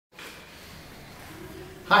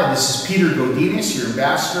Hi, this is Peter Godinez, your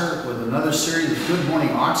ambassador, with another series of Good Morning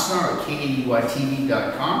Oxnard at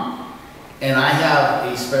KAUITV.com. And I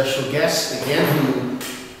have a special guest again who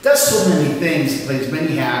does so many things, plays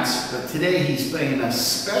many hats, but today he's playing a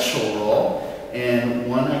special role. And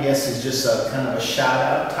one, I guess, is just a kind of a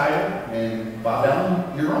shout-out title. And Bob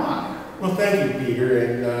Allen, you're on. Well, thank you, Peter.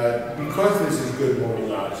 And because this is Good Morning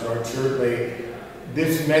Oxnard, certainly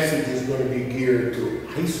this message is going to be geared to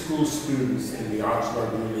high school students in the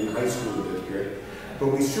Oxnard Union High School District.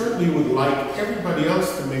 But we certainly would like everybody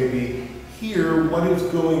else to maybe hear what is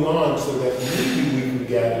going on so that maybe we can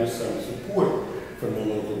gather some support from the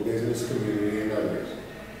local business community and others.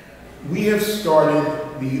 We have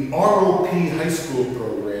started the ROP High School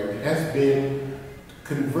program. It has been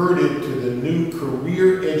converted to the new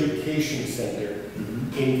Career Education Center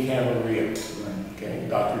in Camarillo. Okay.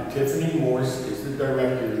 Dr. Tiffany Morse is the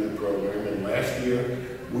director of the program, and last year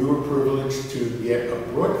we were privileged to get a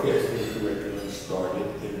broadcasting curriculum started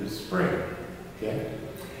in the spring. Okay.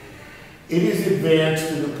 It is advanced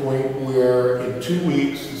to the point where in 2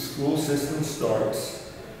 weeks the school system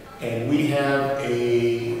starts, and we have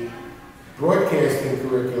a broadcasting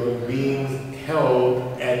curriculum being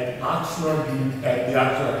held at the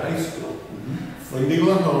Oxnard High School. Wendy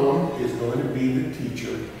LaHone is going to be the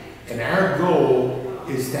teacher, and our goal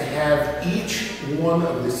is to have each one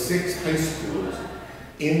of the 6 high schools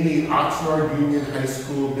in the Oxnard Union High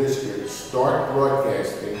School District start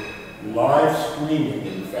broadcasting, live streaming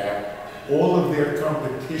in fact, all of their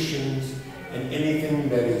competitions and anything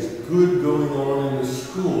that is good going on in the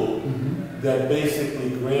school that basically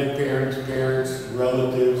grandparents, parents,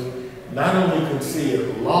 relatives not only can see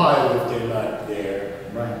it live if they're not there,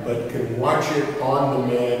 but can watch it on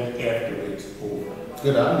demand after it's over.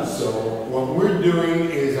 Good on you. So what we're doing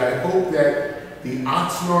is I hope that the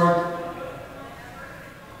Oxnard,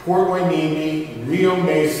 Port Hueneme, Rio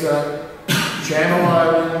Mesa, Channel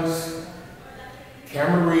Islands,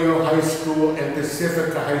 Camarillo High School, and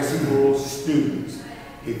Pacifica High School students,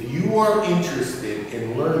 if you are interested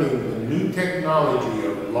in learning the new technology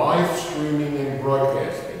of live streaming and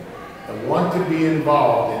broadcasting and want to be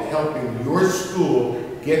involved in helping your school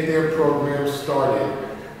get their program started,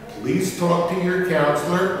 please talk to your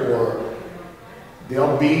counselor, or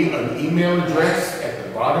there'll be an email address at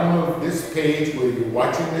the bottom of this page where you're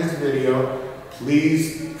watching this video.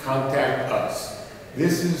 Please contact us.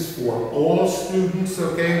 This is for all students,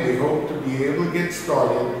 okay? We hope to be able to get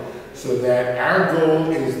started so that our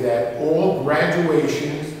goal is that all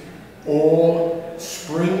graduations, all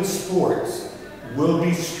spring sports will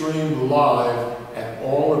be streamed live at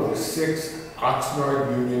all of the 6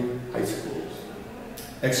 Oxnard Union High Schools.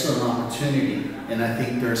 Excellent opportunity, and I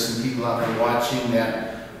think there are some people out there watching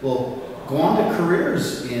that will go on to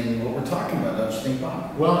careers in what we're talking about, don't you think,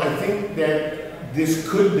 Bob? Well, I think that this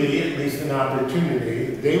could be at least an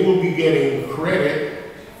opportunity. They will be getting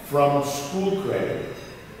credit from school credit.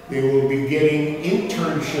 They will be getting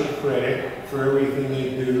internship credit for everything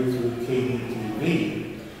they do through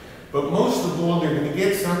KDTV. But most of all, they're going to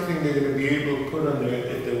get something they're going to be able to put on there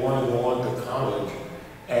if they want to go on to college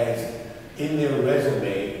as in their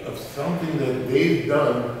resume of something that they've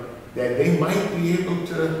done that they might be able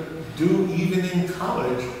to do even in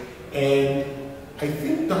college. And I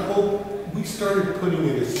think the hope, we started putting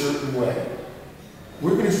it a certain way.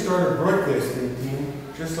 We're going to start a broadcasting team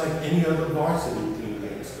just like any other varsity team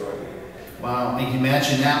that started. Wow, and you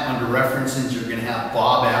imagine that under references, you're going to have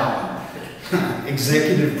Bob Allen,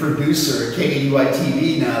 executive producer at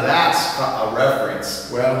KAUITV. Now that's a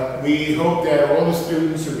reference. Well, we hope that all the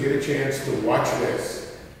students who get a chance to watch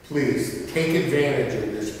this, please take advantage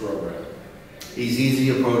of this program. He's easy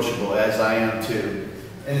approachable, as I am too.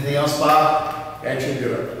 Anything else, Bob? That should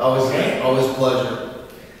do it. Always a pleasure.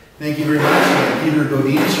 Thank you very much. I'm Peter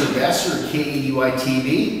Godinez, your ambassador at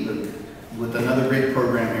KAUITV, with another great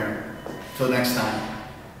program here. Until next time.